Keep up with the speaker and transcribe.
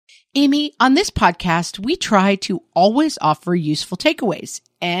Amy, on this podcast, we try to always offer useful takeaways.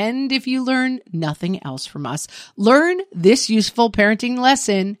 And if you learn nothing else from us, learn this useful parenting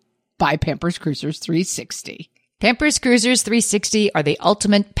lesson by Pampers Cruisers 360. Pampers Cruisers 360 are the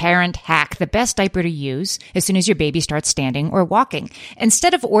ultimate parent hack, the best diaper to use as soon as your baby starts standing or walking.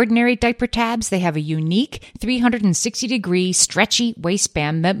 Instead of ordinary diaper tabs, they have a unique 360-degree stretchy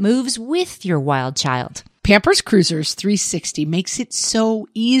waistband that moves with your wild child. Pampers Cruisers 360 makes it so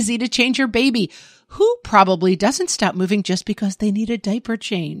easy to change your baby, who probably doesn't stop moving just because they need a diaper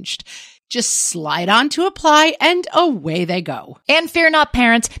changed. Just slide on to apply and away they go. And fear not,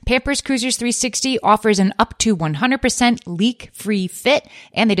 parents, Pampers Cruisers 360 offers an up to 100% leak-free fit,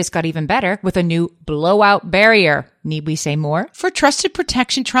 and they just got even better with a new blowout barrier. Need we say more? For trusted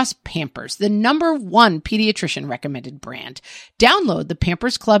protection, trust Pampers, the #1 pediatrician recommended brand. Download the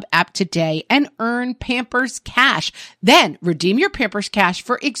Pampers Club app today and earn Pampers Cash. Then redeem your Pampers Cash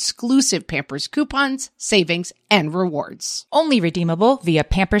for exclusive Pampers coupons, savings, and rewards. Only redeemable via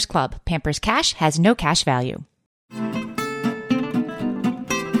Pampers Club. Pampers Cash has no cash value.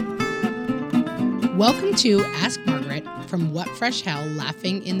 Welcome to Ask Margaret from What Fresh Hell,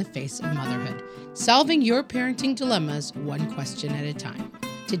 Laughing in the Face of Motherhood. Solving your parenting dilemmas one question at a time.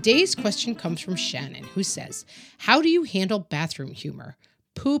 Today's question comes from Shannon, who says, how do you handle bathroom humor?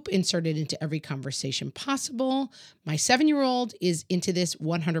 Poop inserted into every conversation possible. My 7-year-old is into this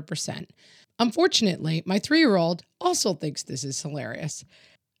 100%. Unfortunately, my 3-year-old also thinks this is hilarious.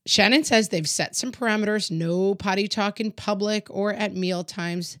 Shannon says they've set some parameters, no potty talk in public or at meal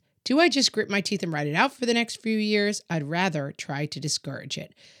times. Do I just grit my teeth and ride it out for the next few years? I'd rather try to discourage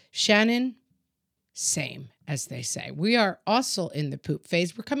it. Shannon, same, as they say. We are also in the poop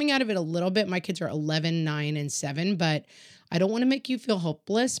phase. We're coming out of it a little bit. My kids are 11, 9, and 7, but I don't want to make you feel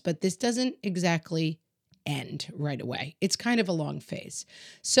hopeless, but this doesn't exactly end right away. It's kind of a long phase.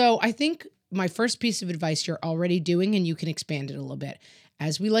 So I think my first piece of advice you're already doing, and you can expand it a little bit.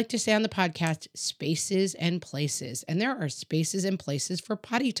 As we like to say on the podcast, spaces and places. And there are spaces and places for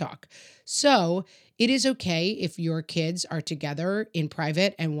potty talk. So it is okay if your kids are together in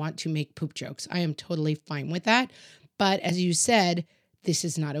private and want to make poop jokes. I am totally fine with that. But as you said, this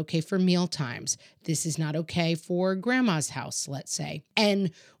is not okay for meal times. This is not okay for grandma's house, let's say. And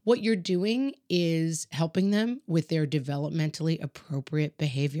what you're doing is helping them with their developmentally appropriate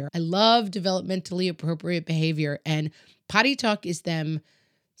behavior. I love developmentally appropriate behavior, and potty talk is them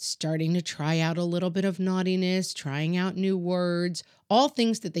starting to try out a little bit of naughtiness, trying out new words, all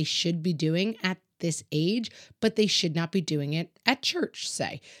things that they should be doing at this age, but they should not be doing it at church,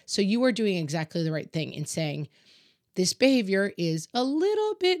 say. So you are doing exactly the right thing in saying, this behavior is a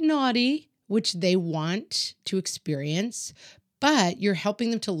little bit naughty, which they want to experience, but you're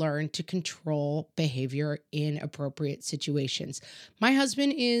helping them to learn to control behavior in appropriate situations. My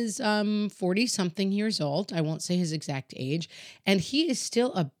husband is 40-something years old. I won't say his exact age, and he is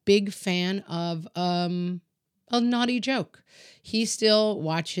still a big fan of a naughty joke. He still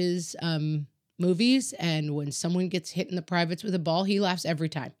watches movies, and when someone gets hit in the privates with a ball, he laughs every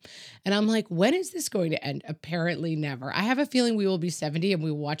time. And I'm like, when is this going to end? Apparently never. I have a feeling we will be 70 and we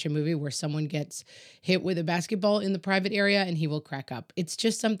will watch a movie where someone gets hit with a basketball in the private area and he will crack up. It's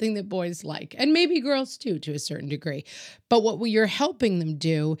just something that boys like, and maybe girls too, to a certain degree. But what you're helping them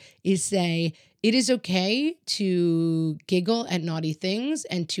do is say, it is okay to giggle at naughty things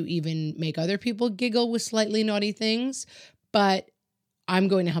and to even make other people giggle with slightly naughty things, but I'm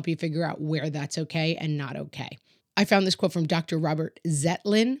going to help you figure out where that's okay and not okay. I found this quote from Dr. Robert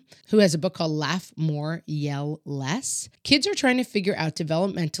Zetlin, who has a book called Laugh More, Yell Less. Kids are trying to figure out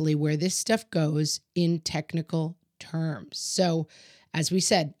developmentally where this stuff goes in technical terms. So, as we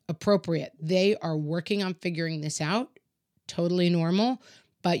said, appropriate. They are working on figuring this out, totally normal,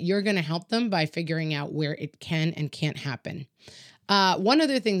 but you're going to help them by figuring out where it can and can't happen. One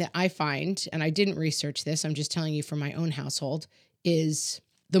other thing that I find, and I didn't research this, I'm just telling you from my own household, is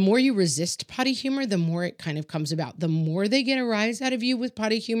the more you resist potty humor, the more it kind of comes about. The more they get a rise out of you with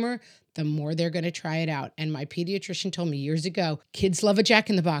potty humor, the more they're going to try it out. And my pediatrician told me years ago, kids love a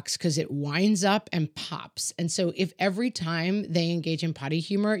Jack-in-the-Box because it winds up and pops. And so if every time they engage in potty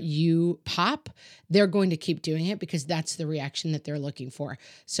humor, you pop, they're going to keep doing it because that's the reaction that they're looking for.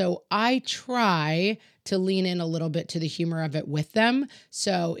 So I try to lean in a little bit to the humor of it with them.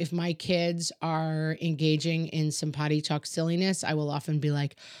 So if my kids are engaging in some potty talk silliness, I will often be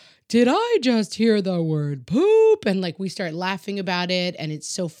like, did I just hear the word poop? And like we start laughing about it and it's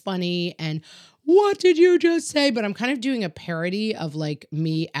so funny. And what did you just say? But I'm kind of doing a parody of like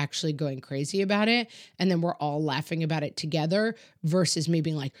me actually going crazy about it. And then we're all laughing about it together versus me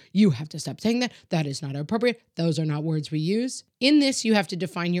being like, you have to stop saying that. That is not appropriate. Those are not words we use. In this, you have to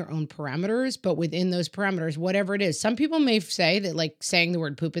define your own parameters, but within those parameters, whatever it is, some people may say that like saying the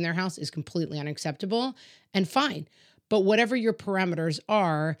word poop in their house is completely unacceptable and fine. But whatever your parameters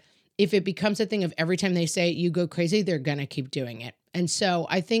are, if it becomes a thing of every time they say it, you go crazy, they're going to keep doing it. And so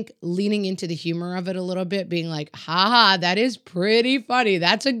I think leaning into the humor of it a little bit, being like, haha, that is pretty funny.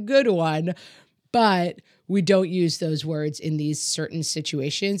 That's a good one. But we don't use those words in these certain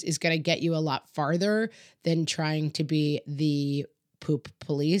situations is going to get you a lot farther than trying to be the poop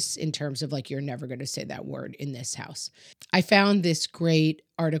police in terms of like, you're never going to say that word in this house. I found this great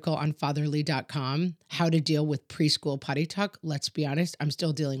article on fatherly.com, how to deal with preschool potty talk. Let's be honest, I'm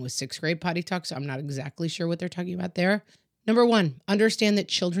still dealing with 6th grade potty talk, so I'm not exactly sure what they're talking about there. Number 1, understand that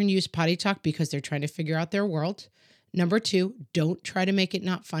children use potty talk because they're trying to figure out their world. Number 2, don't try to make it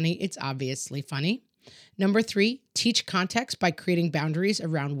not funny. It's obviously funny. Number 3, teach context by creating boundaries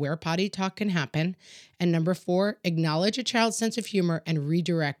around where potty talk can happen. And number 4, acknowledge a child's sense of humor and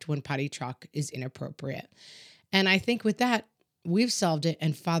redirect when potty talk is inappropriate. And I think with that, we've solved it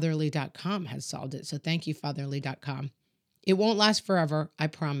and fatherly.com has solved it. So thank you, fatherly.com. It won't last forever, I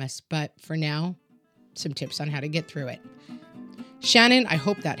promise. But for now, some tips on how to get through it. Shannon, I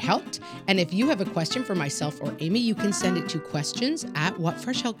hope that helped. And if you have a question for myself or Amy, you can send it to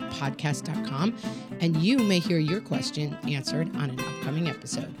questions@whatfreshhellpodcast.com, and you may hear your question answered on an upcoming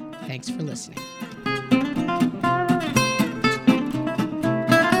episode. Thanks for listening.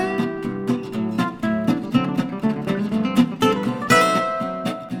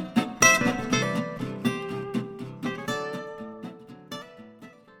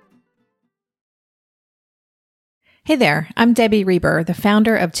 Hey there, I'm Debbie Reber, the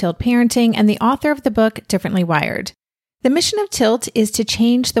founder of Tilt Parenting and the author of the book Differently Wired. The mission of Tilt is to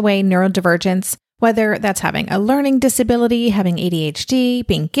change the way neurodivergence, whether that's having a learning disability, having ADHD,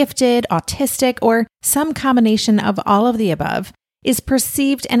 being gifted, autistic, or some combination of all of the above, is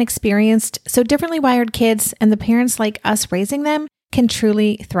perceived and experienced so differently wired kids and the parents like us raising them can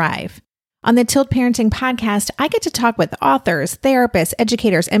truly thrive. On the Tilt Parenting podcast, I get to talk with authors, therapists,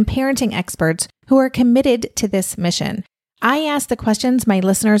 educators, and parenting experts who are committed to this mission. I ask the questions my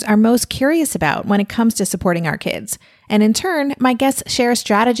listeners are most curious about when it comes to supporting our kids. And in turn, my guests share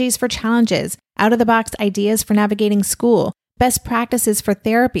strategies for challenges, out-of-the-box ideas for navigating school, best practices for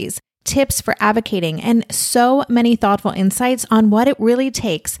therapies, tips for advocating, and so many thoughtful insights on what it really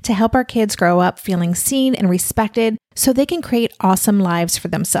takes to help our kids grow up feeling seen and respected so they can create awesome lives for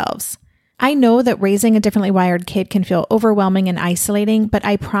themselves. I know that raising a differently wired kid can feel overwhelming and isolating, but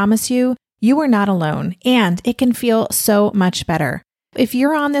I promise you, you are not alone, and it can feel so much better. If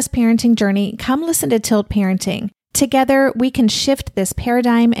you're on this parenting journey, come listen to Tilt Parenting. Together, we can shift this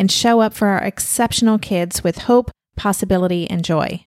paradigm and show up for our exceptional kids with hope, possibility, and joy.